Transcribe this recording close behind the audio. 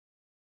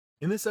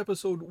In this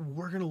episode,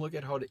 we're going to look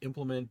at how to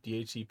implement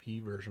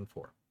DHCP version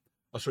 4.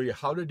 I'll show you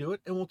how to do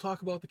it, and we'll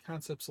talk about the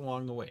concepts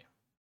along the way.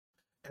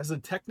 As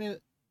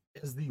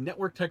the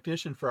network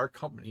technician for our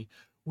company,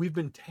 we've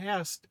been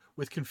tasked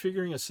with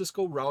configuring a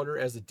Cisco router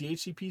as a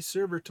DHCP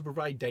server to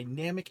provide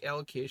dynamic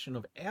allocation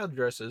of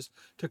addresses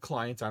to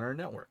clients on our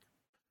network.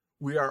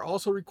 We are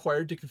also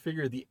required to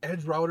configure the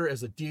edge router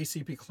as a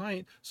DHCP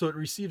client so it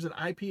receives an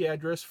IP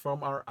address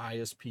from our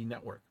ISP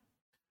network.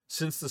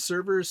 Since the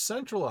server is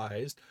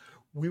centralized,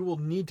 we will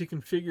need to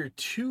configure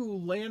 2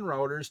 LAN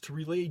routers to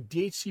relay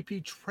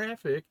DHCP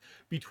traffic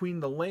between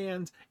the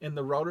LANs and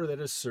the router that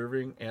is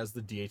serving as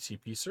the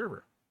DHCP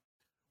server.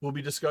 We'll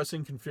be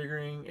discussing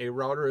configuring a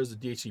router as a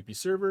DHCP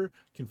server,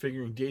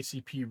 configuring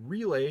DHCP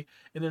relay,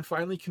 and then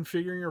finally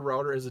configuring a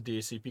router as a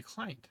DHCP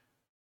client.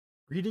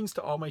 Greetings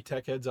to all my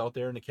tech heads out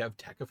there in the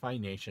KevTechify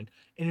nation,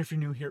 and if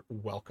you're new here,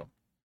 welcome.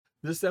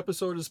 This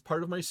episode is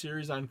part of my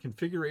series on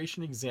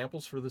configuration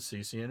examples for the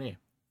CCNA.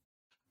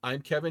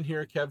 I'm Kevin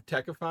here at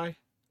KevTechify.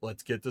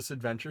 Let's get this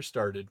adventure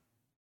started.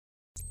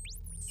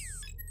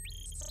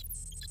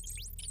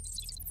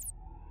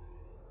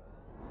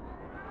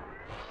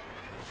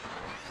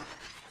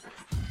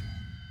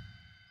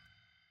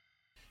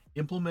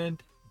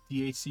 Implement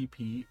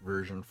DHCP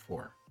version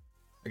 4.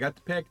 I got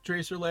the Packet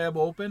Tracer lab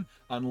open.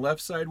 On the left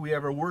side, we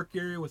have our work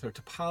area with our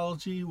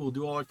topology. We'll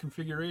do all our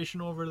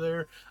configuration over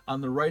there.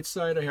 On the right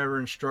side, I have our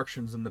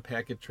instructions in the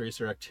Packet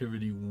Tracer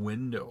activity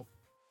window.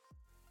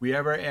 We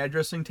have our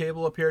addressing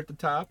table up here at the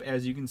top.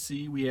 As you can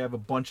see, we have a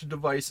bunch of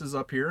devices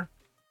up here.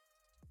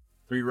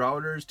 3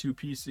 routers, 2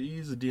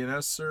 PCs, a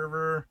DNS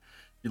server.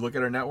 If you look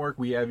at our network,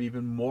 we have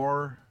even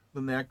more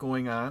than that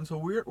going on. So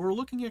we're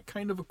looking at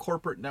kind of a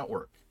corporate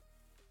network.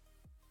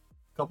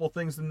 Couple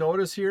things to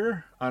notice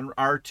here. On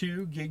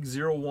R2 gig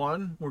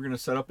 01, we're going to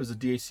set up as a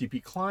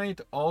DHCP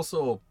client.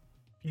 Also,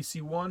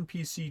 PC1,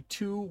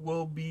 PC2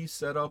 will be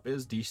set up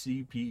as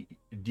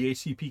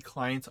DHCP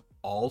clients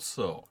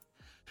also.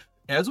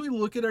 As we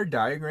look at our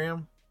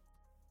diagram,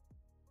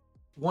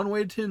 one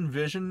way to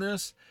envision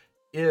this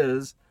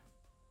is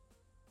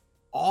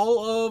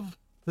all of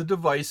the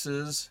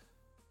devices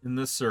in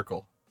this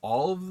circle,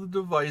 all of the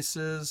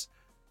devices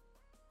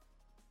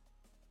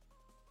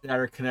that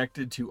are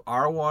connected to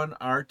R1,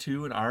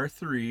 R2, and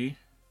R3,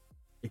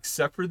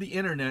 except for the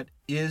internet,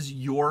 is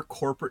your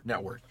corporate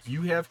network.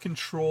 You have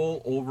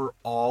control over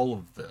all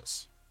of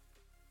this.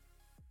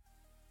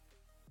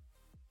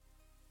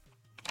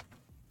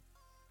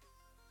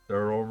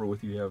 Start over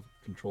with you have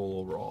control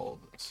over all of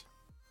this.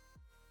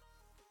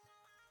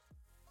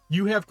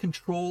 You have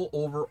control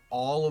over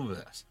all of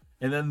this.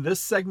 And then this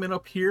segment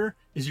up here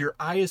is your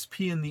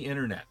ISP and the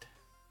internet.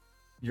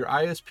 Your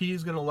ISP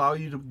is going to allow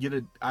you to get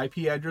an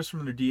IP address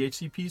from their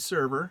DHCP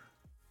server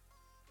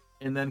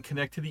and then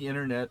connect to the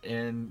internet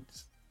and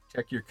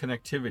check your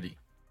connectivity.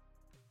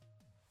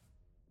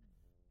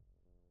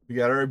 We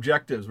got our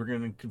objectives. We're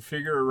going to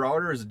configure a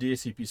router as a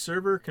DHCP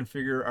server,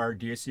 configure our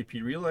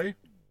DHCP relay,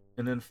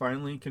 and then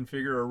finally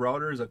configure a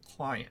router as a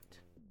client.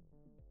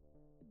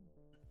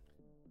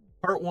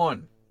 Part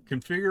 1,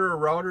 configure a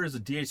router as a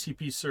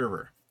DHCP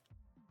server.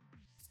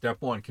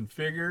 Step 1,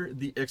 configure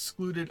the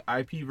excluded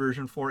IP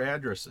version 4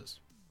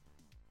 addresses.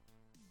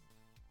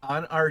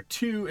 On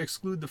R2,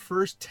 exclude the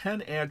first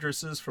 10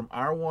 addresses from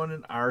R1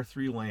 and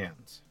R3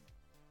 LANs.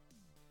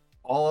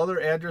 All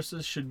other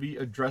addresses should be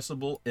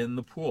addressable in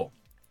the pool.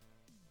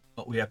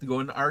 But we have to go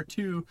into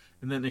R2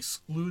 and then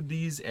exclude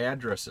these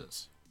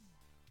addresses.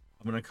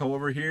 I'm going to come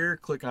over here,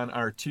 click on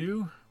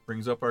R2,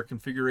 brings up our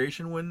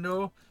configuration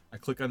window. I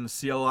click on the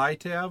CLI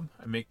tab.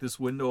 I make this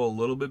window a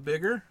little bit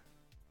bigger.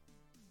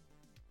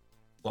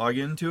 Log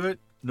into it,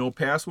 no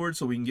password,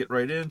 so we can get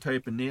right in,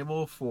 type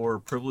enable for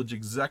privilege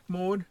exec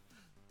mode.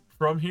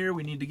 From here,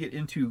 we need to get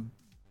into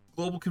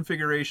global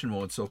configuration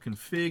mode, so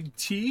config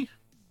T.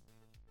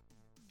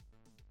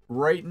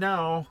 Right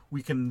now,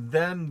 we can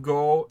then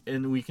go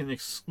and we can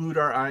exclude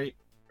our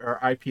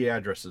IP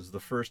addresses,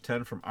 the first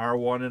 10 from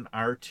R1 and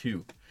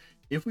R2.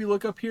 If we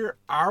look up here,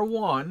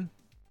 R1,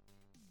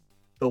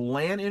 the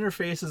LAN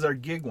interfaces are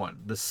gig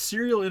 1. The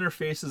serial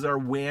interfaces are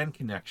WAN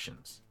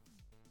connections.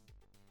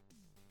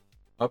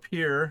 Up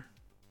here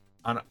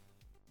on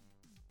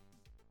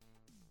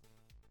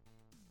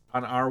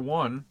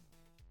R1,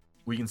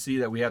 we can see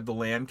that we have the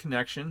LAN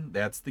connection,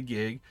 that's the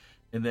gig,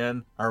 and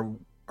then our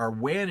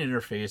WAN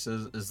interface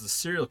is the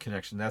serial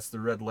connection, that's the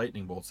red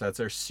lightning bolts,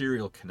 that's our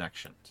serial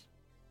connections.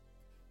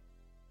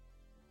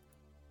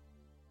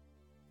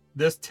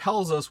 This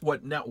tells us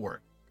what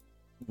network.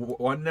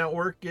 One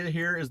network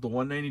here is the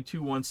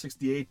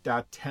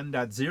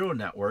 192.168.10.0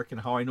 network,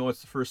 and how I know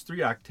it's the first 3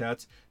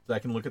 octets is I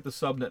can look at the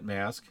subnet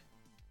mask.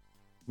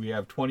 We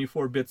have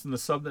 24 bits in the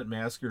subnet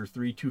mask, or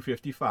 3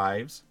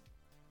 255s.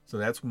 So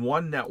that's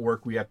one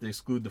network we have to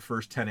exclude the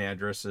first 10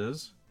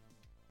 addresses.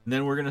 And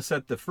then we're going to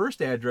set the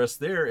first address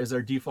there as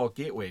our default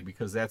gateway,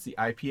 because that's the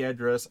IP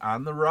address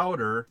on the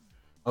router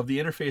of the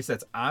interface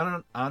that's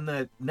on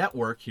the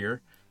network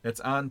here. That's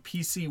on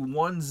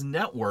PC1's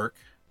network,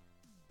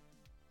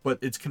 but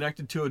it's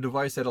connected to a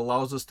device that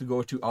allows us to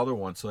go to other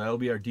ones. So that'll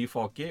be our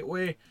default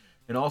gateway.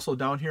 And also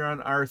down here on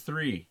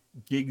R3,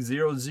 gig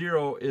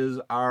 00 is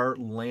our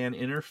LAN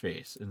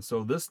interface. And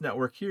so this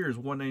network here is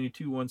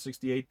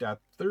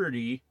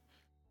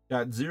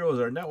 192.168.30.0 is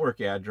our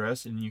network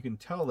address. And you can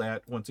tell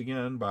that once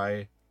again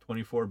by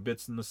 24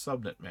 bits in the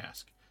subnet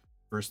mask.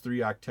 First 3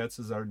 octets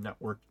is our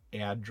network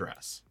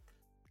address.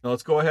 Now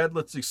let's go ahead.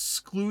 Let's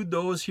exclude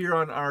those here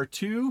on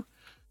R2.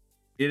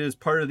 It is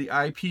part of the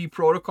IP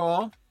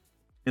protocol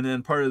and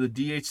then part of the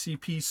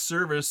DHCP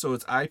service. So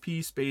it's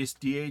IP space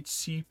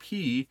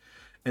DHCP,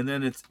 and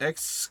then it's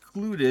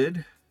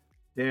excluded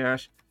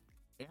dash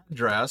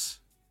address,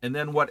 and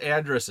then what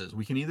addresses.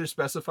 We can either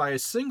specify a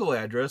single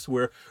address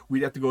where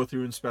we'd have to go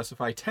through and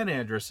specify 10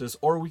 addresses,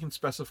 or we can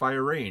specify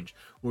a range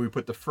where we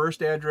put the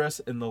first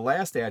address and the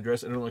last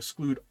address, and it'll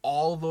exclude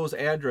all those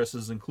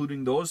addresses,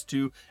 including those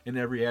 2 and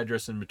every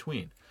address in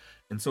between.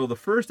 And so the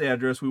first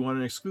address we want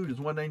to exclude is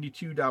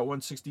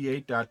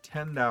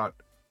 192.168.10.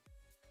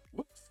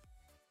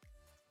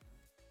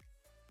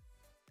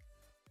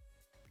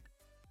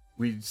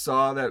 We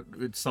saw that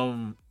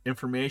some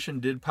information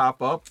did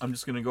pop up. I'm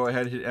just going to go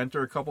ahead and hit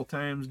enter a couple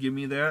times, give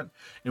me that,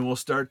 and we'll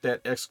start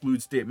that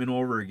exclude statement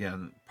over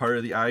again. Part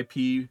of the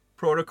IP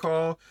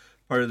protocol,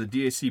 part of the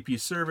DHCP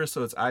service,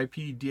 so it's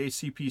IP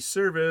DHCP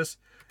service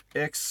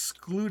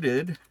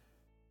excluded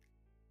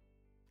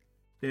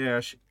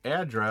dash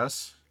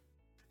address,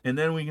 and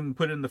then we can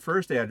put in the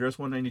first address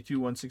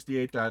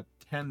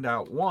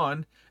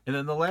 192.168.10.1, and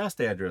then the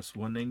last address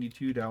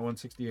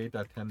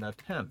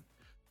 192.168.10.10.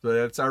 So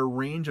that's our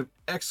range of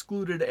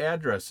excluded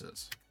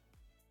addresses.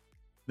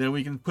 Then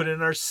we can put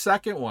in our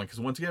second one, because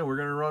once again, we're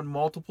going to run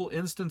multiple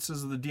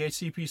instances of the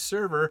DHCP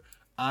server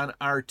on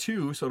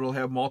R2, so it'll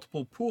have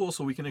multiple pools,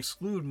 so we can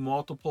exclude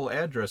multiple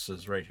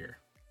addresses right here.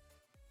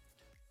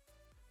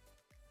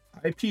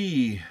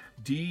 IP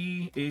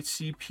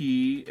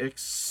DHCP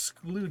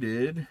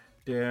excluded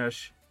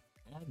dash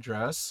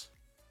address,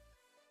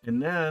 and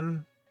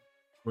then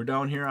we're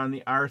down here on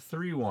the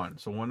R3 one.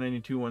 So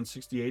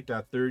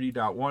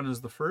 192.168.30.1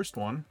 is the first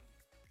one.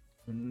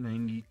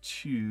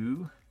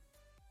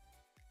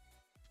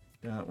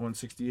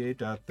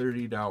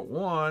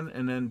 192.168.30.1,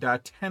 and then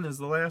 .10 is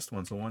the last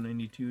one. So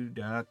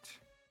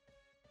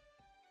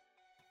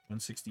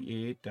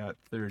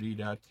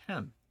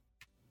 192.168.30.10.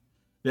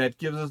 That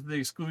gives us the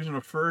exclusion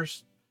of the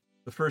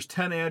first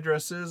 10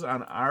 addresses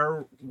on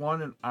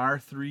R1 and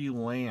R3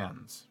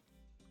 LANs.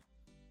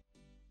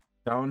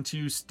 Down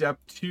to step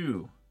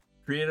 2,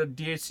 create a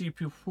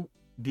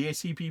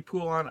DHCP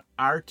pool on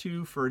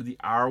R2 for the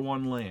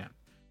R1 LAN.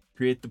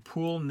 Create the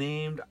pool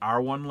named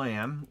R1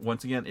 LAN.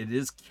 Once again, it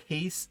is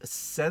case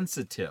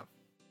sensitive.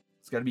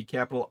 It's got to be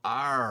capital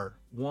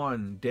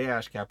R1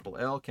 dash capital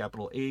L,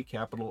 capital A,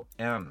 capital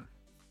N.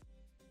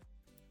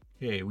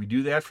 Okay, we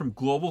do that from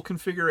global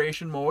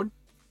configuration mode.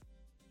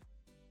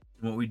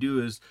 And what we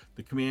do is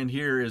the command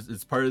here is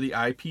it's part of the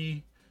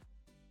IP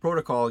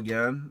protocol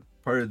again,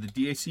 part of the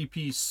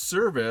DHCP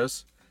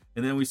service,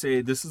 and then we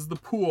say this is the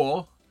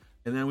pool,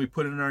 and then we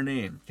put in our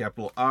name,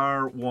 capital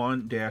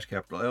R1 dash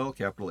capital L,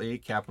 capital A,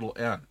 capital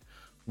N.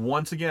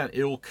 Once again,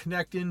 it will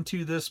connect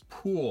into this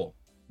pool,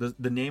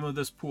 the name of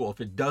this pool.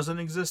 If it doesn't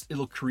exist,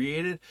 it'll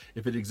create it.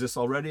 If it exists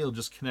already, it'll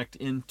just connect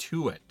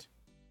into it.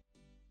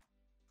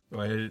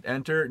 Go ahead and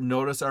enter.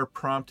 Notice our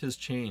prompt has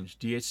changed,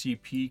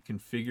 DHCP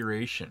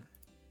configuration.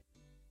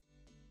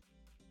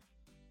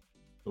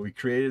 So we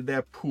created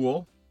that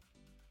pool.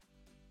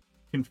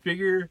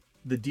 Configure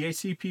the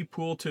DHCP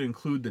pool to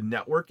include the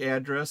network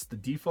address, the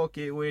default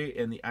gateway,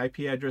 and the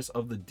IP address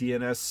of the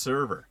DNS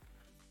server.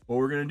 What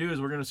we're going to do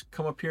is we're going to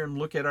come up here and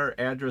look at our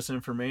address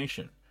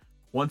information.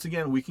 Once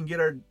again, we can get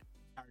our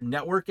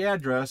network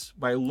address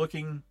by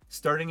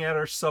starting at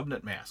our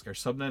subnet mask. Our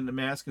subnet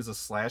mask is a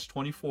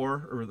 /24,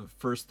 or the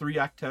first 3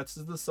 octets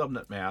is the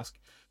subnet mask.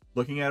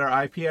 Looking at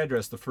our IP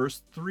address, the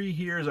first 3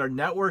 here is our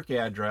network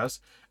address,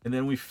 and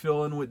then we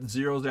fill in with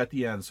zeros at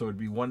the end. So it would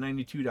be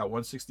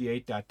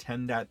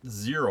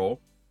 192.168.10.0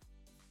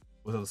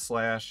 with a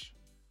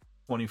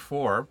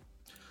 /24.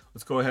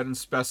 Let's go ahead and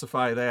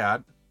specify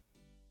that.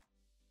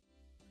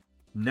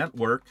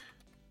 Network.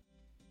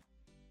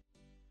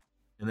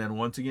 And then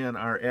once again,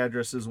 our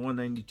address is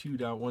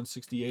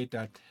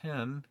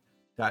 192.168.10.0.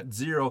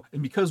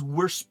 And because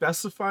we're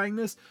specifying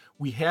this,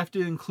 we have to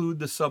include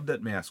the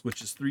subnet mask,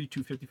 which is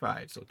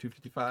 3.255. So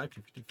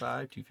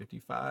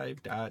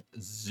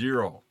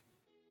 255.255.255.0.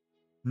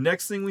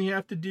 Next thing we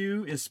have to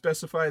do is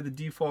specify the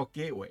default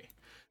gateway.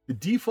 The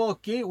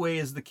default gateway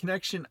is the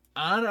connection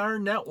on our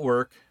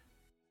network.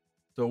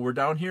 So we're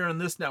down here on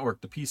this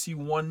network, the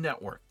PC1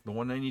 network, the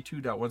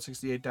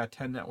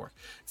 192.168.10 network.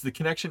 It's the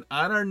connection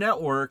on our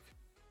network.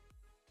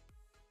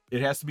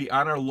 It has to be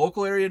on our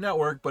local area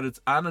network, but it's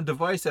on a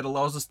device that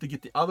allows us to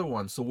get the other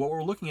one. So what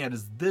we're looking at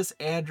is this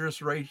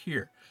address right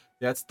here.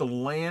 That's the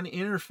LAN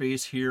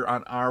interface here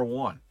on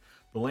R1.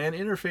 The LAN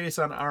interface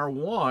on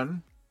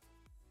R1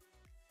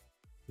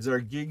 is our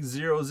gig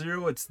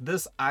 00. It's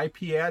this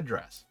IP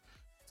address.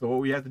 So what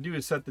we have to do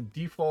is set the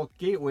default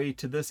gateway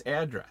to this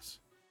address.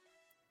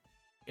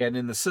 And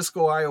in the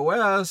Cisco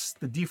iOS,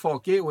 the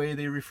default gateway,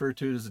 they refer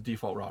to it as a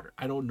default router.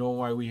 I don't know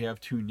why we have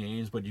two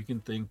names, but you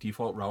can think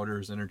default router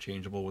is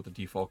interchangeable with the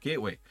default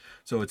gateway.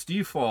 So it's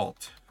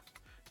default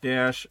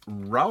dash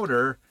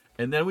router,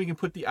 and then we can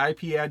put the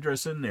IP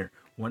address in there,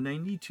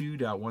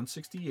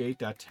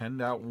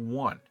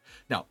 192.168.10.1.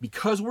 Now,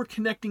 because we're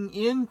connecting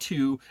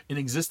into an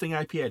existing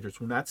IP address,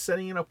 we're not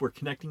setting it up, we're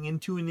connecting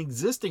into an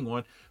existing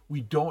one,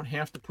 we don't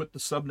have to put the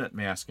subnet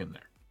mask in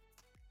there.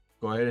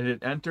 Go ahead and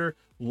hit enter.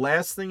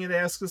 Last thing it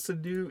asks us to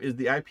do is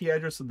the IP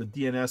address of the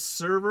DNS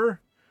server.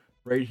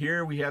 Right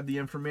here, we have the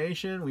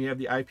information. We have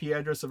the IP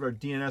address of our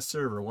DNS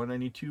server,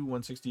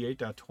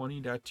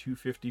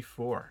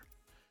 192.168.20.254.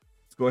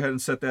 Let's go ahead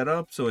and set that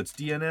up. So it's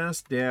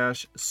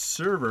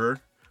DNS-server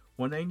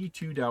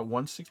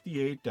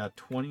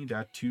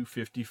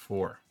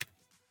 192.168.20.254.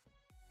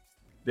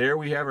 There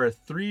we have our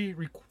 3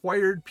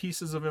 required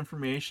pieces of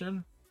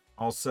information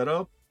all set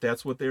up.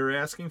 That's what they were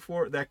asking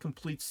for. That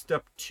completes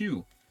step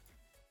 2.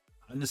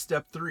 On to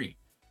step 3.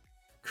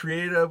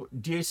 Create a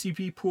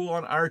DHCP pool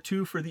on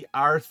R2 for the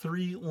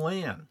R3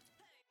 LAN.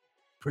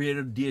 Create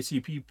a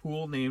DHCP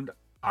pool named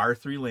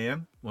R3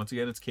 LAN. Once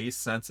again, it's case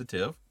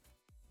sensitive.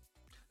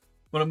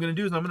 What I'm going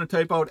to do is I'm going to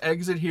type out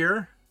exit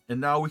here, and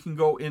now we can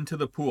go into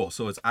the pool.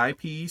 So it's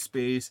IP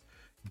space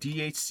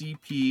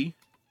DHCP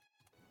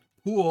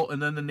pool,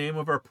 and then the name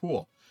of our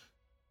pool.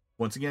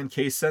 Once again,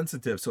 case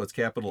sensitive, so it's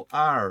capital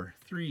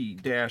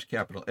R3 dash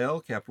capital L,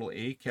 capital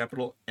A,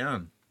 capital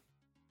N.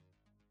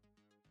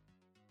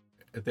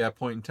 At that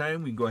point in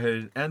time, we can go ahead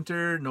and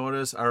enter.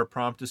 Notice our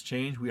prompt has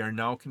changed. We are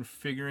now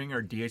configuring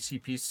our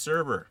DHCP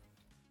server.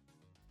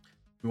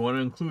 We want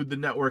to include the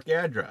network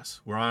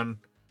address.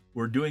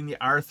 We're doing the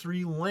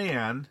R3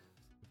 LAN.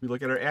 If we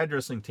look at our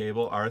addressing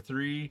table,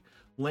 R3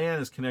 LAN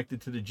is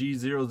connected to the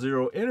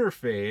G00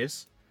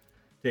 interface.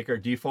 Take our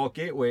default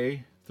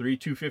gateway, 3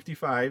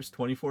 255s,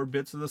 24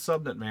 bits of the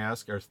subnet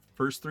mask, our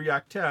first 3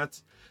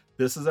 octets.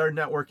 This is our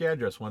network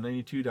address,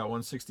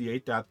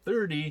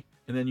 192.168.30,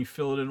 and then you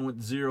fill it in with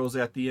zeros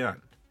at the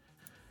end.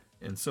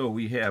 And so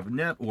we have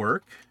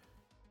network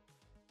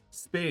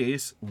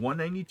space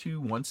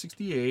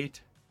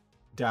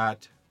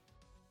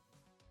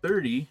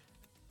 192.168.30.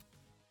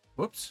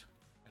 Whoops,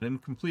 I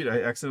didn't complete.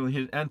 I accidentally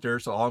hit enter.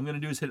 So all I'm going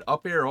to do is hit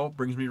up arrow,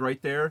 brings me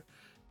right there,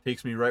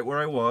 takes me right where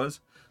I was.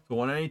 So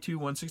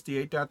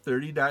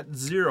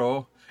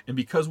 192.168.30.0. And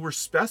because we're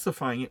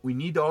specifying it, we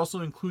need to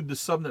also include the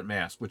subnet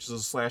mask, which is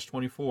a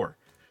 /24.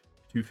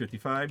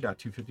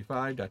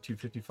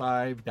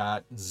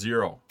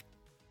 255.255.255.0.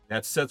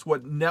 That sets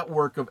what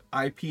network of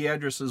IP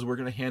addresses we're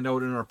going to hand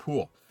out in our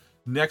pool.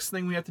 Next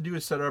thing we have to do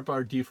is set up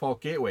our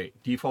default gateway.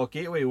 Default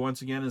gateway,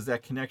 once again, is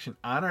that connection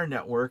on our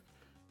network,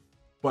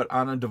 but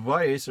on a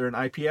device or an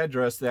IP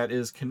address that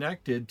is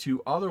connected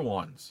to other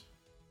ones.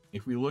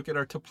 If we look at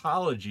our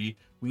topology,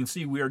 we can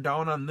see we are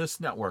down on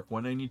this network,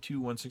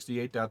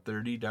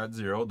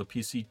 192.168.30.0, the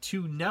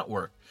PC2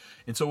 network.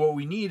 And so what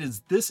we need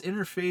is this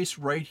interface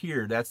right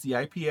here. That's the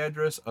IP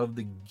address of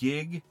the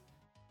gig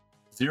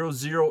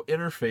 00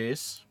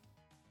 interface,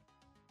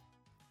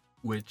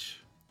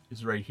 which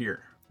is right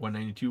here,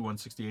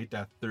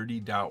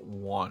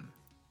 192.168.30.1.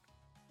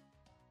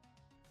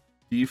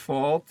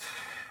 Default.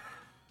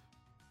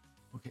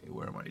 Okay,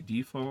 where am I?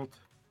 Default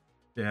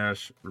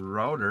dash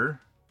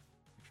router.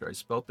 I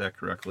spelled that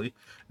correctly,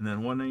 and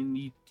then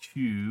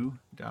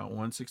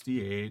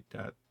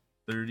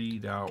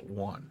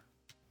 192.168.30.1.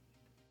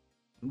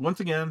 Once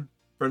again,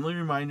 friendly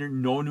reminder,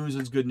 no news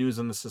is good news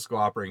on the Cisco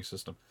operating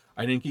system.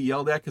 I didn't get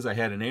yelled at because I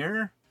had an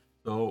error,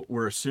 so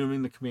we're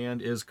assuming the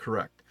command is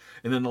correct.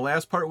 And then the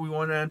last part we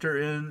want to enter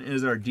in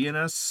is our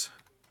DNS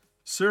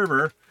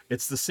server.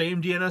 It's the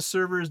same DNS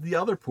server as the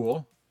other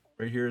pool.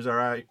 Right here is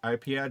our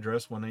IP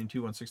address,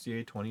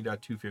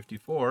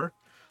 192.168.20.254.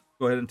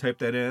 Go ahead and type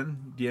that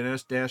in,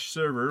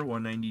 DNS-server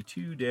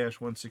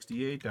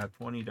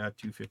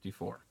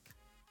 192-168.20.254.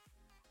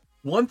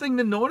 One thing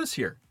to notice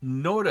here,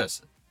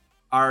 notice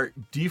our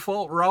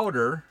default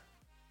router,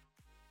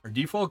 our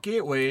default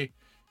gateway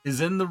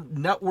is in the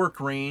network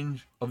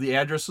range of the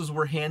addresses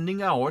we're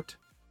handing out,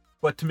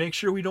 but to make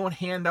sure we don't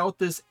hand out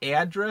this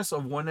address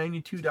of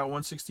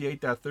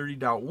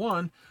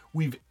 192.168.30.1,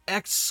 we've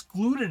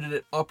excluded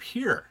it up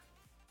here.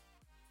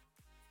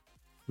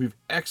 We've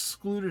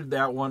excluded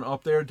that one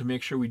up there to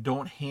make sure we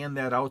don't hand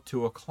that out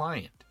to a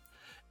client.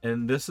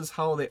 And this is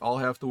how they all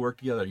have to work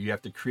together. You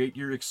have to create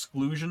your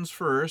exclusions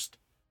first,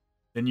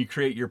 then you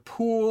create your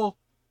pool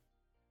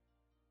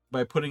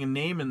by putting a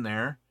name in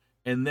there,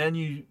 and then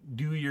you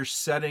do your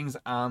settings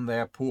on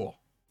that pool.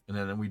 And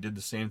then we did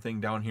the same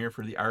thing down here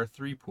for the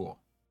R3 pool.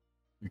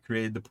 We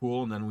created the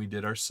pool and then we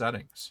did our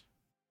settings.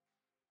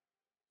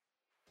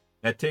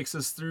 That takes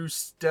us through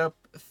step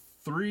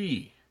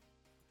 3.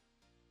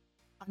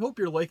 I hope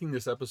you're liking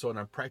this episode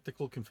on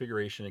practical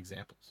configuration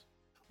examples.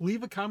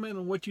 Leave a comment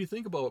on what you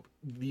think about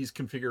these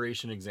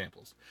configuration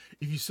examples.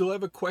 If you still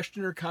have a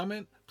question or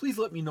comment, please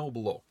let me know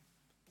below.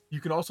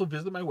 You can also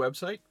visit my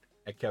website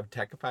at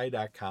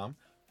KevTechify.com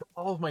for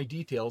all of my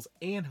details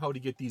and how to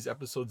get these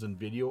episodes in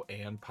video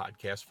and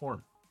podcast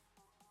form.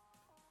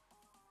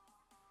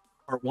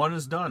 Part 1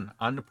 is done.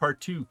 On to part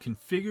 2.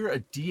 Configure a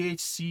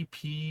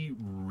DHCP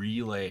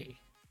relay.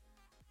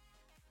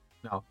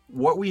 Now,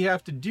 what we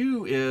have to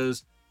do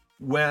is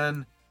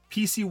when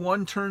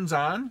PC1 turns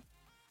on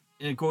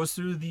and it goes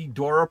through the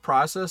DORA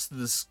process to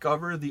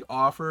discover the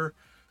offer,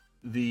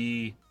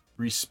 the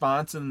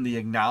response, and the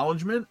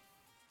acknowledgement,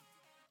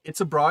 it's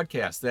a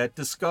broadcast. That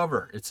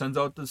discover, it sends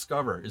out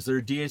discover. Is there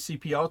a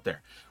DHCP out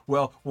there?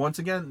 Well, once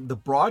again, the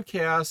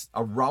broadcast,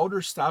 a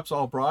router stops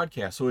all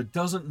broadcasts, so it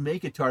doesn't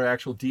make it to our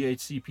actual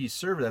DHCP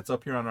server that's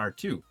up here on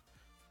R2.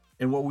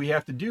 And what we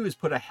have to do is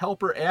put a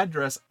helper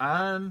address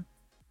on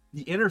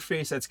the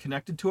interface that's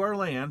connected to our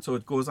LAN, so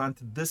it goes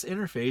onto this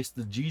interface,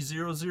 the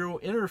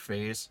G00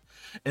 interface,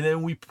 and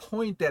then we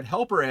point that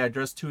helper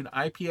address to an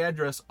IP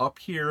address up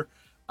here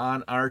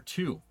on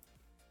R2.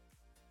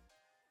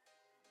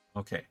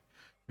 Okay.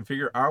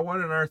 Configure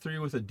R1 and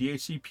R3 with a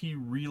DHCP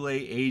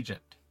relay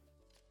agent.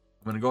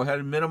 I'm going to go ahead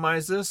and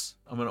minimize this.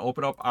 I'm going to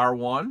open up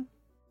R1.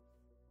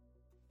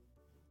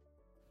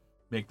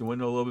 Make the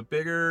window a little bit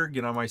bigger.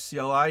 Get on my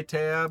CLI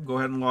tab. Go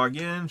ahead and log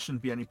in.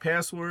 Shouldn't be any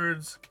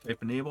passwords.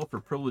 Type enable for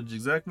privileged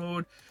exec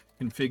mode.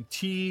 Config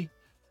T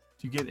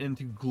to get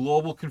into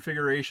global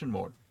configuration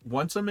mode.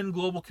 Once I'm in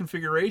global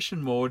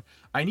configuration mode,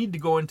 I need to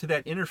go into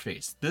that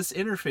interface. This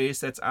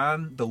interface that's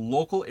on the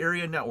local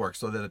area network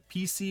so that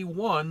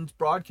PC1's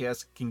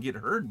broadcast can get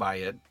heard by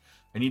it.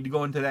 I need to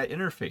go into that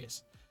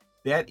interface.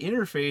 That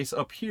interface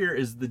up here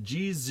is the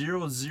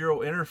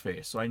G00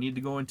 interface. So I need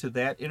to go into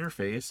that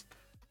interface.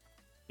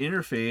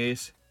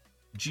 Interface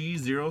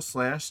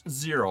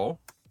G0/0.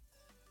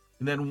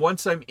 And then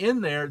once I'm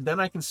in there, then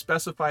I can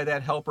specify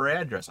that helper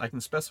address. I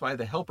can specify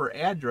the helper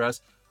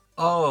address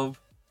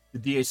of the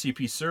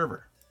DHCP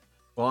server.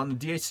 Well, on the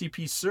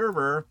DHCP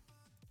server,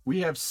 we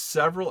have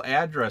several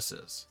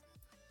addresses.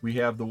 We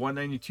have the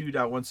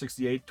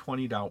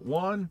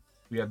 192.168.20.1,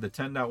 we have the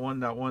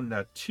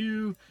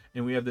 10.1.1.2,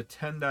 and we have the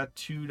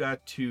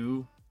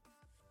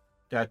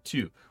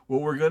 10.2.2.2.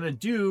 What we're going to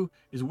do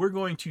is we're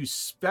going to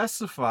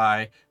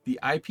specify the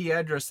IP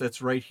address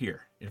that's right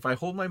here. If I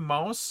hold my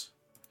mouse,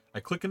 I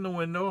click in the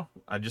window,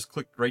 I just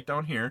clicked right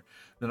down here,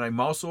 then I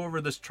mouse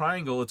over this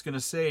triangle, it's going to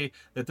say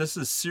that this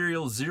is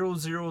serial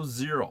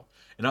 000,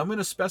 and I'm going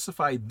to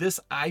specify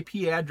this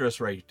IP address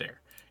right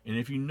there. And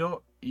if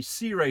you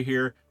see right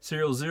here,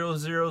 serial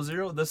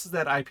 000, this is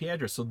that IP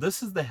address. So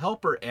this is the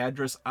helper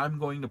address I'm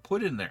going to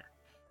put in there.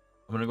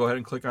 I'm going to go ahead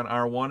and click on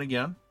R1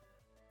 again.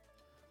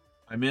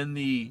 I'm in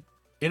the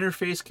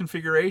interface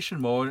configuration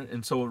mode,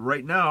 and so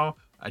right now,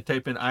 I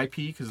type in IP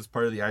because it's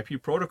part of the IP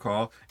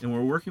protocol, and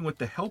we're working with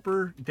the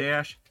helper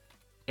dash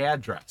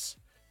address.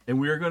 And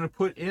we are going to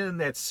put in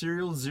that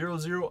serial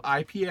 00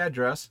 IP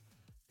address,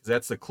 because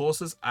that's the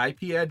closest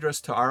IP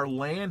address to our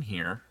LAN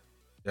here.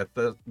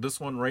 This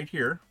one right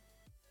here,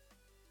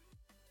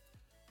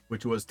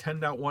 which was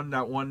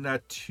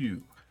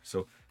 10.1.1.2.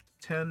 So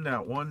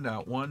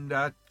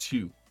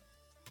 10.1.1.2.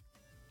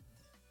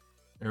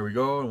 There we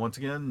go. And once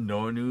again,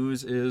 no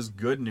news is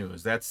good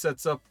news. That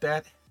sets up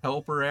that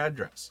helper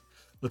address.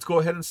 Let's go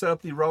ahead and set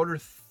up the router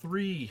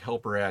 3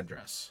 helper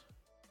address.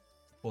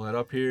 Pull that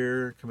up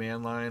here,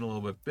 command line a little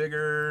bit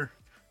bigger.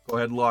 Go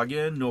ahead and log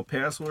in, no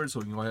password, so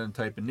we can go ahead and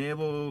type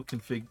enable.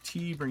 Config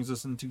T brings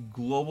us into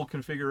global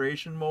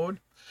configuration mode.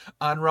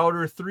 On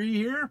router 3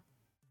 here,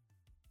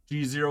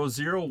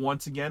 G00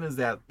 once again is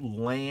that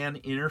LAN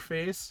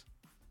interface.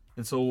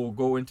 And so we'll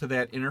go into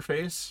that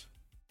interface.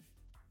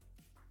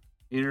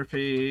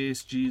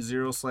 Interface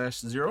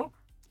G0/0.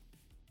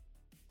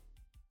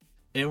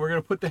 And we're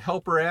going to put the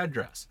helper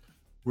address.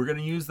 We're going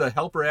to use the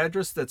helper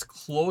address that's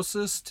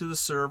closest to the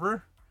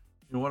server.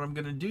 And what I'm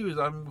going to do is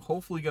I'm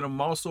hopefully going to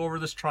mouse over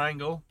this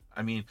triangle.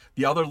 I mean,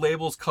 the other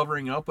label's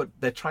covering up, but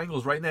that triangle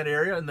is right in that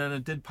area, and then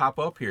it did pop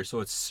up here.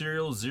 So it's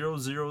serial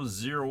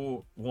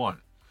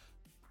 0001.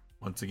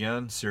 Once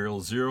again,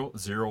 serial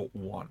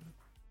 001.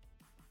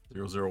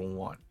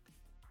 001.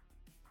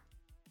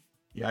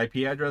 The IP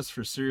address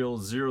for serial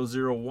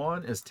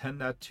 001 is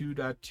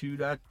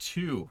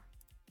 10.2.2.2.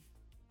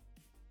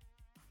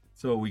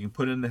 So we can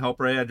put in the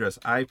helper address,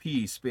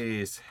 IP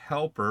space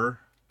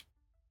helper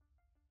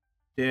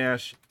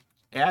dash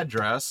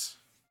address.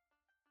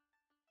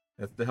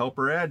 That's the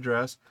helper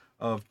address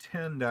of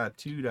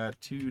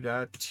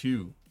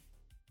 10.2.2.2.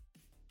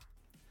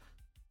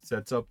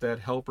 Sets up that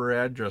helper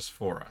address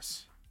for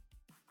us.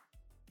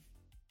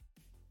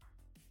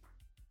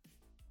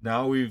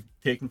 Now we've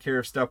taken care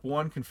of step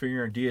 1, configuring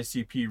our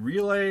DHCP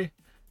relay.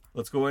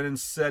 Let's go ahead and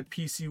set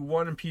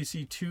PC1 and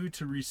PC2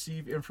 to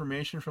receive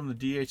information from the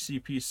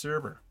DHCP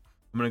server.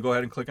 I'm going to go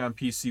ahead and click on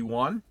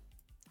PC1.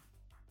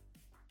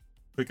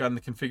 Click on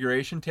the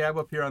configuration tab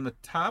up here on the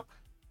top.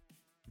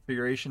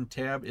 Configuration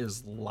tab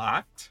is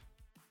locked.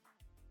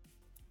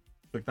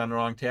 Clicked on the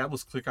wrong tab.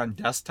 Let's click on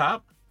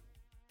desktop.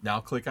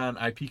 Now click on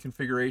IP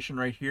configuration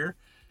right here.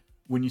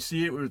 When you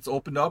see it, when it's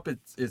opened up,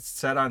 it's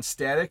set on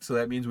static, so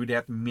that means we'd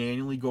have to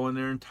manually go in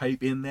there and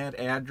type in that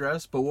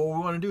address. But what we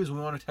want to do is we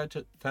want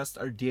to test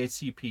our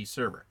DHCP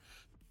server.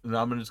 And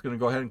I'm just going to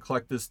go ahead and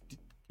click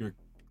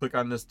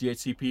on this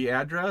DHCP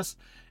address,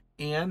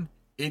 and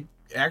it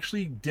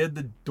actually did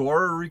the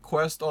DORA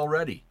request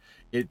already.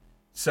 It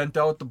sent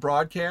out the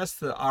broadcast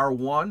to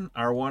R1.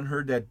 R1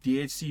 heard that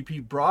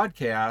DHCP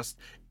broadcast,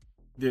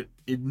 that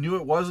it knew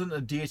it wasn't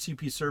a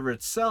DHCP server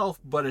itself,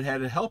 but it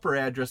had a helper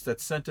address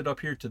that sent it up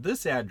here to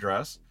this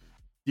address.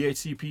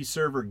 DHCP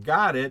server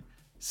got it,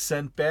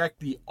 sent back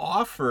the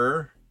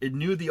offer. It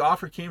knew the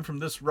offer came from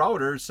this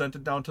router, sent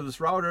it down to this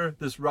router.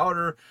 This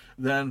router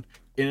then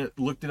it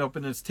looked it up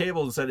in its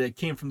table and said it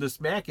came from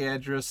this MAC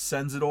address,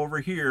 sends it over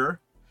here.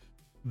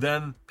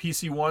 Then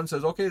PC1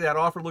 says, okay, that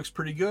offer looks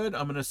pretty good.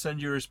 I'm going to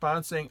send you a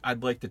response saying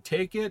I'd like to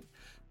take it.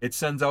 It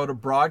sends out a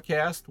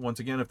broadcast. Once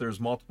again, if there's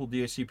multiple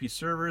DHCP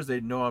servers, they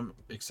know I'm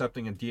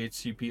accepting a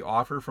DHCP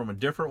offer from a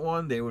different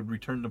one. They would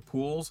return the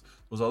pools,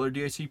 those other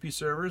DHCP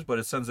servers, but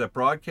it sends that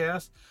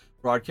broadcast.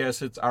 Broadcast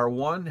hits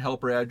R1,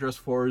 helper address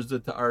forwards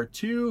it to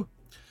R2.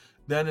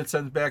 Then it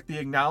sends back the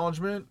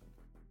acknowledgement.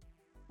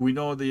 We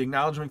know the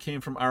acknowledgement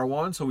came from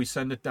R1, so we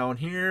send it down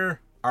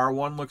here.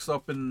 R1 looks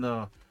up in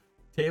the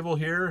table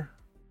here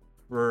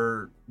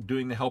for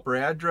doing the helper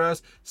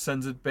address,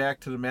 sends it back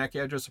to the MAC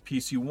address of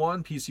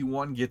PC1.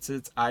 PC1 gets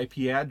its IP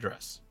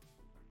address.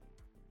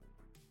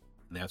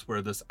 And that's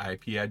where this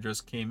IP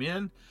address came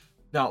in.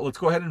 Now, let's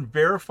go ahead and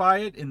verify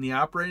it in the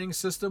operating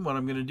system. What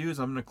I'm going to do is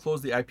I'm going to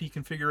close the IP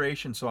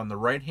configuration. So on the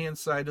right-hand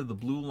side of the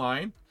blue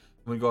line,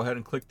 I'm going to go ahead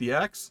and click the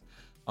X.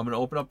 I'm going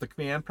to open up the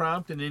command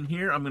prompt, and in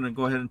here, I'm going to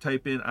go ahead and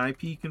type in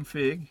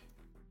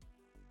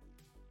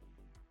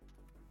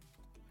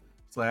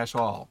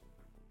ipconfig/all.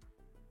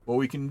 What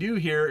we can do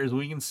here is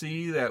we can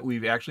see that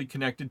we've actually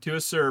connected to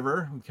a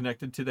server. We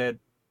connected to that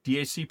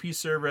DHCP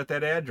server at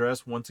that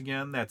address. Once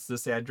again, that's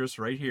this address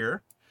right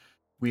here.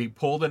 We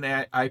pulled an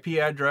IP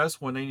address,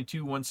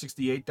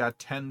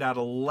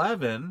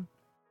 192.168.10.11.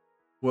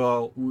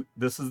 Well,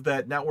 this is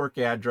that network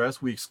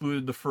address. We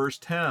excluded the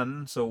first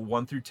 10, so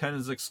 1 through 10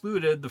 is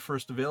excluded. The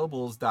first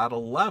available is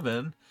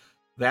 .11.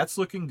 That's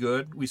looking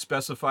good. We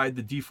specified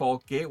the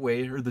default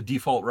gateway, or the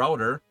default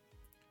router,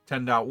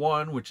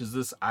 10.1, which is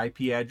this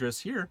IP address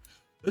here.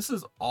 This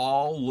is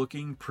all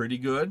looking pretty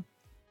good.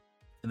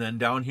 And then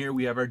down here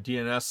we have our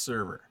DNS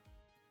server.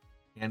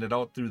 Handed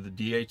out through the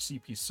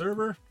DHCP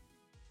server.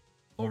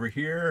 Over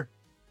here,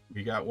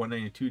 we got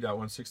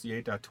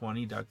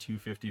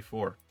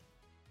 192.168.20.254.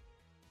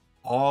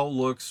 All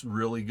looks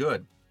really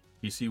good.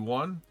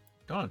 PC1,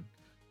 done.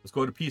 Let's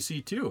go to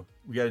PC2.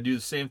 We got to do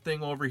the same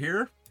thing over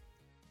here.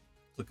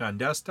 Click on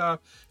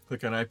desktop,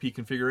 click on IP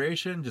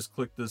configuration, just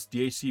click this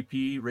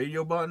DHCP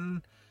radio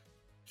button.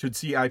 Should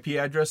see IP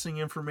addressing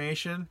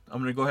information. I'm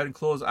going to go ahead and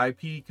close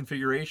IP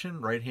configuration,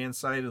 right hand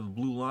side of the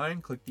blue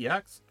line, click the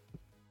X,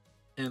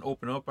 and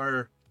open up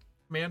our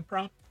command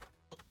prompt.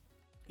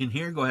 In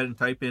here, go ahead and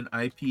type in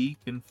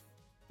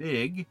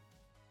ipconfig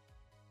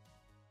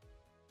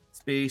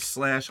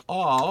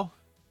 /all.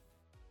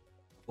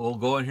 We'll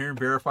go in here and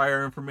verify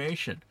our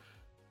information.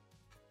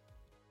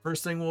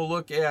 First thing we'll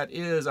look at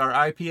is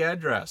our IP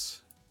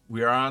address.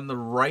 We are on the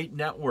right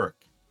network.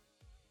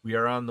 We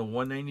are on the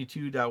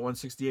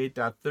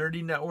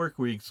 192.168.30 network.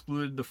 We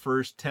excluded the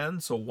first 10,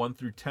 so 1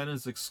 through 10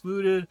 is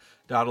excluded.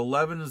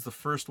 .11 is the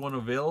first one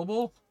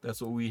available.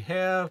 That's what we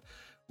have.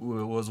 It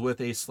was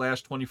with a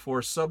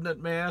 /24 subnet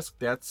mask.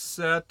 That's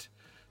set.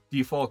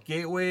 Default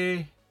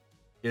gateway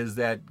is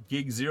that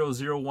gig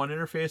 001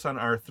 interface on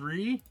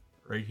R3.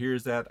 Right here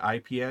is that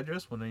IP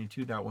address,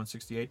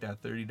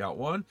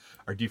 192.168.30.1,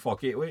 our default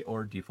gateway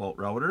or default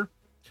router.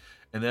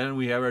 And then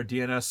we have our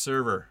DNS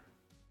server,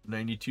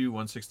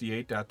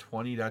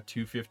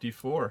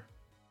 92.168.20.254.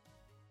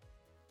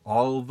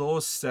 All of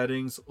those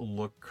settings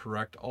look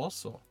correct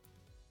also.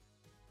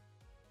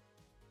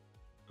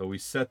 So we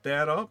set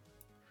that up.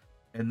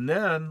 And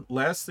then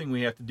last thing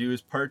we have to do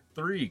is part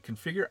 3,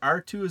 configure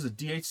R2 as a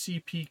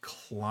DHCP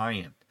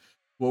client.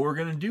 What we're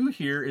going to do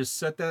here is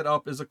set that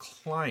up as a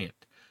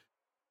client.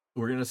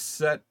 We're going to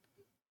set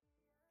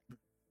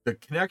the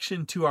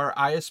connection to our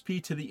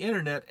ISP to the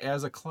internet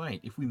as a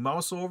client. If we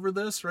mouse over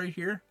this right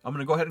here, I'm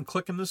going to go ahead and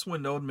click in this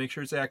window and make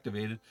sure it's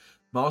activated.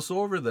 Mouse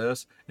over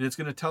this, and it's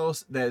going to tell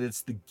us that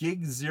it's the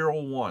gig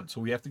 01. So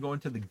we have to go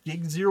into the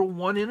gig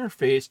 01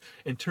 interface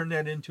and turn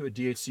that into a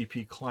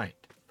DHCP client.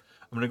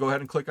 I'm going to go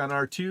ahead and click on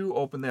R2,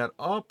 open that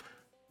up,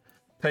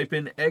 type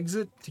in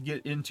exit to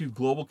get into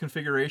global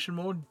configuration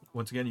mode.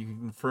 Once again, you can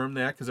confirm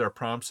that because our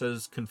prompt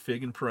says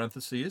config in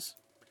parentheses.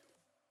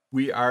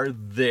 We are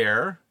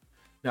there.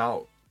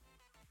 Now,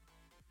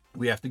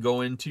 we have to go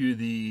into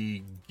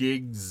the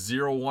gig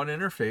 01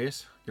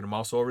 interface. Get a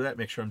mouse over that,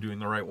 make sure I'm doing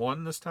the right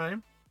one this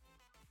time.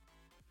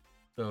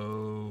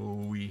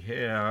 So we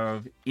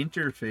have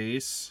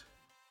interface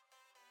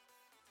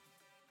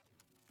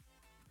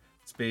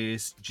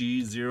space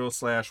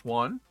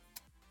G0/1.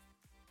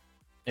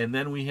 And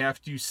then we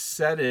have to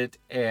set it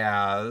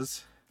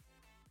as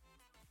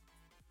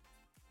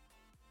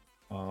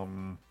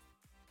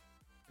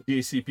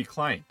DHCP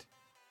client.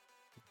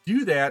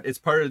 Do that, it's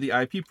part of the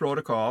IP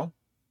protocol,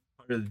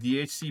 part of the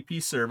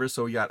DHCP server.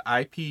 So we got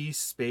IP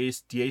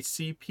space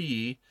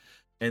DHCP,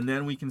 and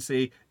then we can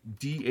say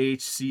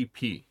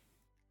DHCP.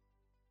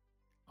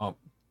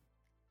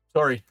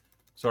 Sorry,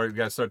 Sorry, we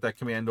got to start that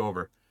command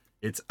over.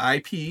 It's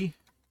IP,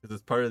 because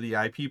it's part of the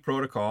IP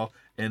protocol,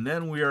 and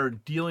then we are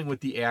dealing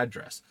with the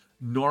address.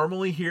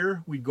 Normally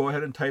here, we'd go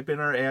ahead and type in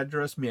our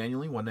address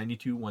manually,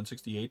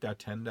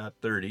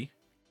 192.168.10.30,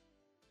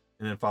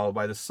 and then followed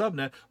by the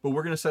subnet, but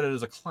we're going to set it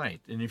as a client.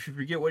 And if you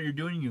forget what you're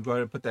doing, you go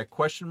ahead and put that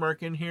question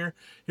mark in here.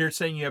 Here it's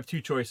saying you have two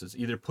choices.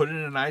 Either put in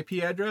an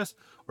IP address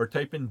or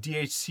type in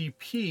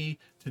DHCP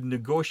to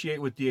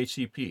negotiate with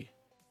DHCP.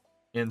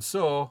 And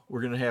so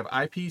we're going to have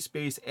IP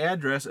space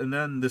address, and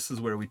then this is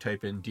where we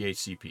type in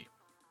DHCP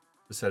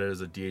to set it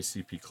as a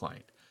DHCP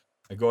client.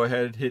 I go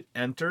ahead and hit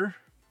enter,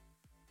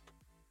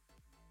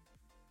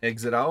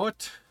 exit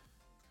out,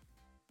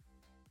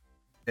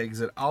 and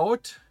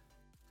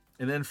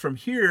then from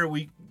here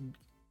we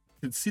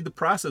can see the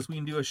process. We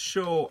can do a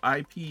show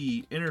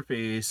IP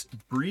interface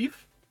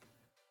brief.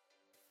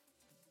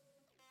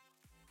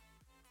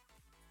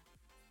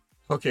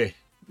 Okay,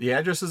 the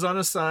address is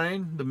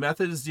unassigned, the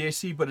method is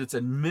DHC, but it's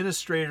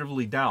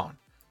administratively down.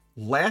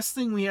 Last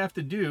thing we have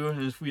to do,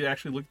 and if we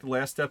actually look at the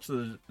last steps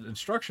of the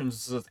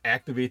instructions, is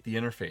activate the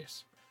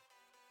interface.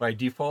 By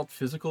default,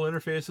 physical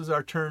interfaces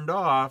are turned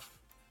off,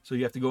 so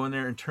you have to go in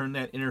there and turn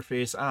that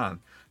interface on.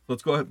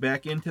 Let's go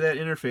back into that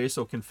interface.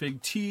 So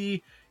config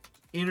T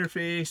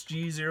interface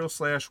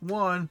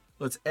G0/1.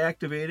 Let's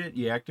activate it.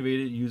 You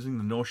activate it using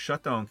the no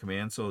shutdown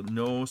command. So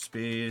no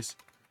space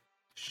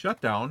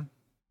shutdown.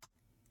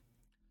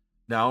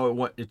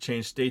 Now it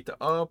changed state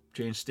to up,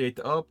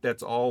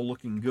 That's all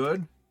looking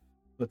good.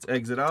 Let's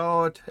exit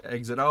out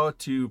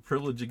to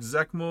privilege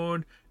exec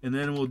mode, and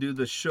then we'll do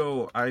the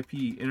show IP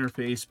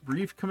interface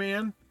brief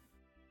command.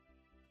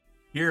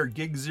 Here,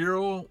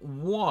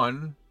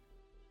 gig01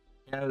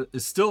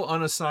 is still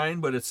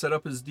unassigned, but it's set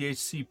up as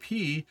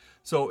DHCP,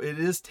 so it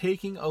is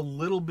taking a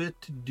little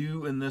bit to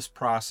do in this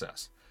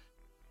process.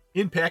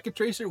 In Packet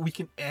Tracer, we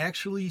can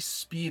actually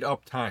speed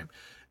up time.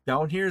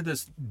 Down here,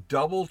 this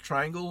double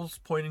triangles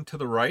pointing to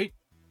the right,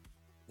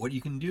 what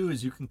you can do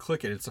is you can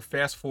click it. It's a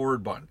fast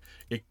forward button.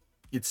 It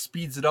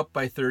speeds it up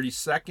by 30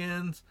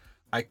 seconds.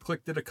 I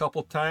clicked it a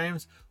couple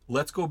times.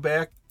 Let's go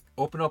back,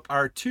 open up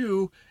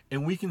R2,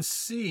 and we can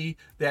see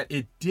that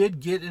it did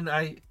get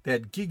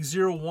that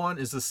gig01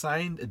 is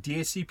assigned a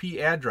DHCP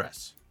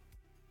address.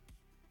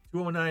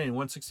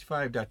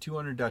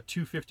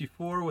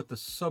 209.165.200.254 with the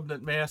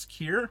subnet mask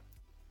here.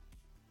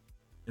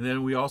 And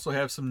then we also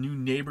have some new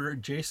neighbor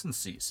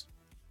adjacencies.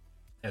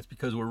 That's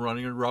because we're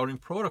running a routing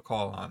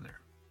protocol on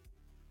there.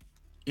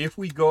 If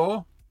we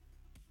go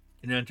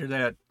and enter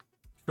that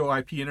show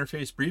IP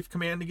interface brief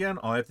command again,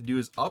 all I have to do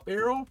is up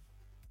arrow,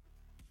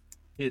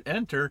 hit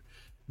enter.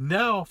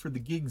 Now for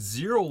the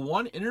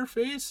gig01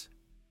 interface,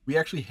 we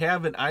actually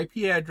have an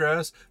IP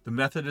address. The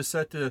method is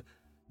set to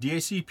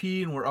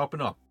DHCP and we're up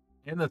and up.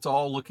 And that's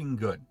all looking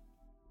good.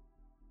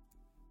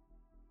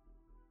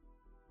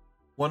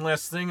 One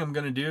last thing I'm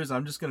going to do is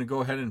I'm just going to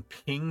go ahead and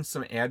ping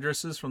some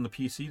addresses from the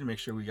PC to make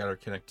sure we got our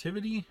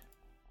connectivity.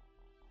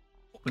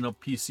 Open up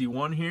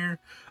PC1 here.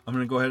 I'm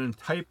going to go ahead and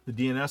type the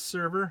DNS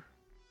server.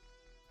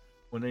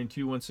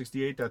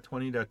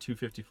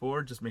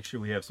 192.168.20.254. Just make sure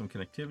we have some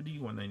connectivity.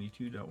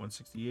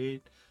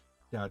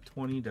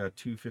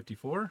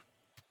 192.168.20.254.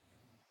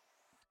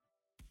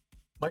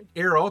 Might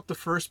air out the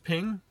first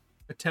ping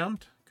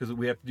attempt because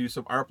we have to do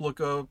some ARP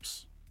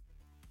lookups,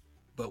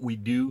 but we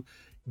do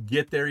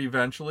get there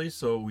eventually.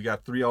 So we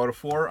got 3 out of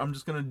 4. I'm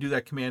just going to do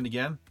that command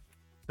again.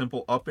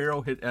 Simple up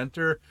arrow, hit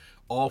enter.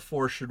 All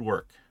 4 should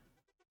work.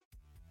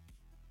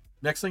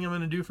 Next thing I'm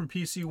going to do from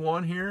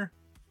PC1 here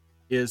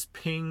is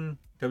ping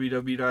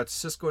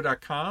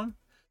www.cisco.com.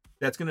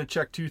 That's going to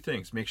check 2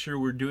 things. Make sure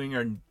we're doing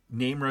our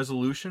name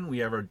resolution. We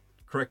have our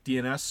correct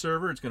DNS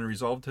server. It's going to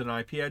resolve to an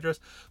IP address.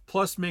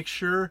 Plus, make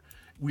sure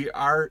we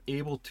are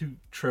able to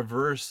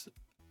traverse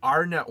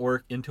our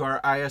network into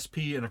our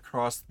ISP and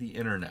across the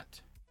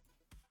internet.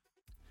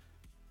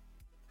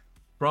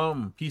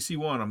 From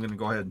PC1, I'm going to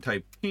go ahead and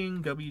type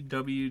ping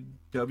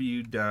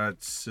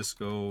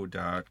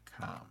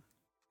www.cisco.com.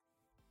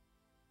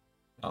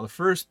 Now, the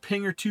first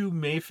ping or 2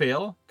 may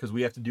fail because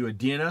we have to do a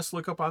DNS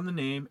lookup on the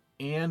name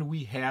and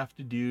we have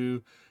to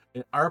do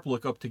an ARP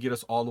lookup to get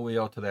us all the way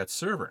out to that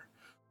server.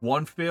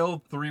 1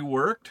 failed, 3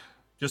 worked.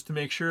 Just to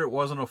make sure it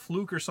wasn't a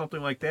fluke or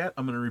something like that,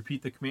 I'm going to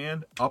repeat the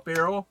command, up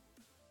arrow.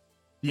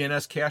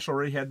 DNS cache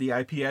already had the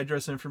IP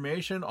address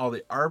information. All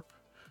the ARP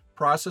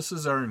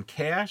processes are in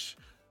cache.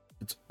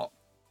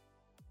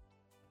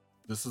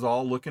 This is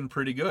all looking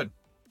pretty good.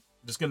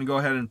 I'm just going to go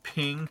ahead and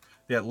ping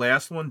that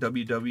last one,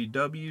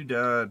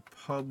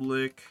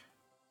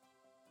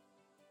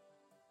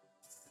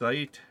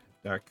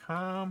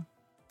 www.publicsite.com,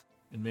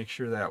 and make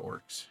sure that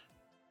works.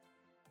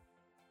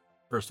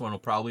 First one will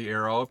probably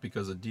error out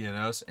because of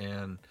DNS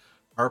and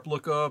ARP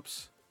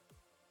lookups.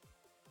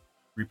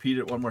 Repeat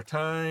it one more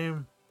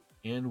time,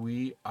 and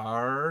we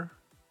are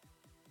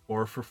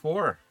 4 for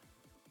 4.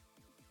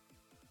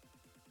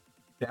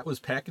 That was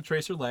Packet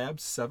Tracer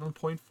Labs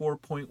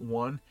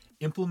 7.4.1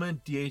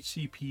 Implement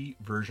DHCP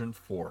version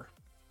 4.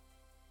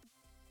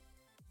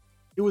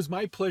 It was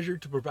my pleasure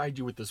to provide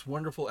you with this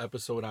wonderful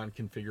episode on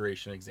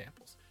configuration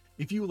examples.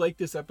 If you like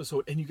this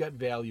episode and you got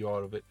value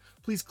out of it,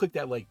 please click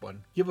that like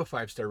button, give a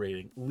 5-star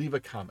rating, leave a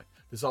comment.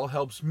 This all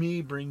helps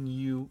me bring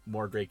you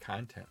more great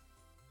content.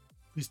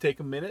 Please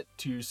take a minute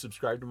to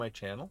subscribe to my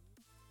channel.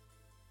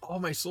 All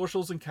my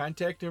socials and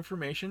contact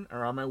information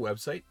are on my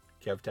website,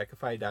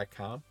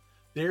 KevTechify.com.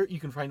 There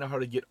you can find out how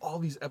to get all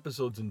these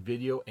episodes in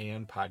video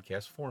and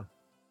podcast form.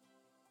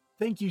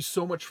 Thank you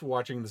so much for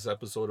watching this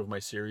episode of my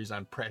series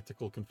on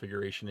practical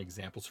configuration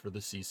examples for the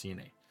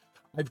CCNA.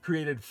 I've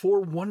created 4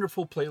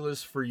 wonderful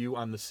playlists for you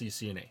on the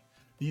CCNA.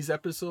 These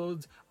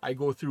episodes, I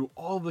go through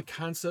all the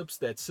concepts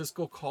that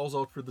Cisco calls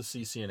out for the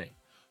CCNA.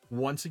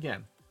 Once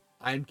again,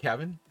 I'm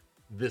Kevin.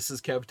 This is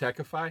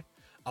KevTechify.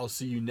 I'll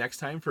see you next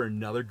time for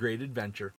another great adventure.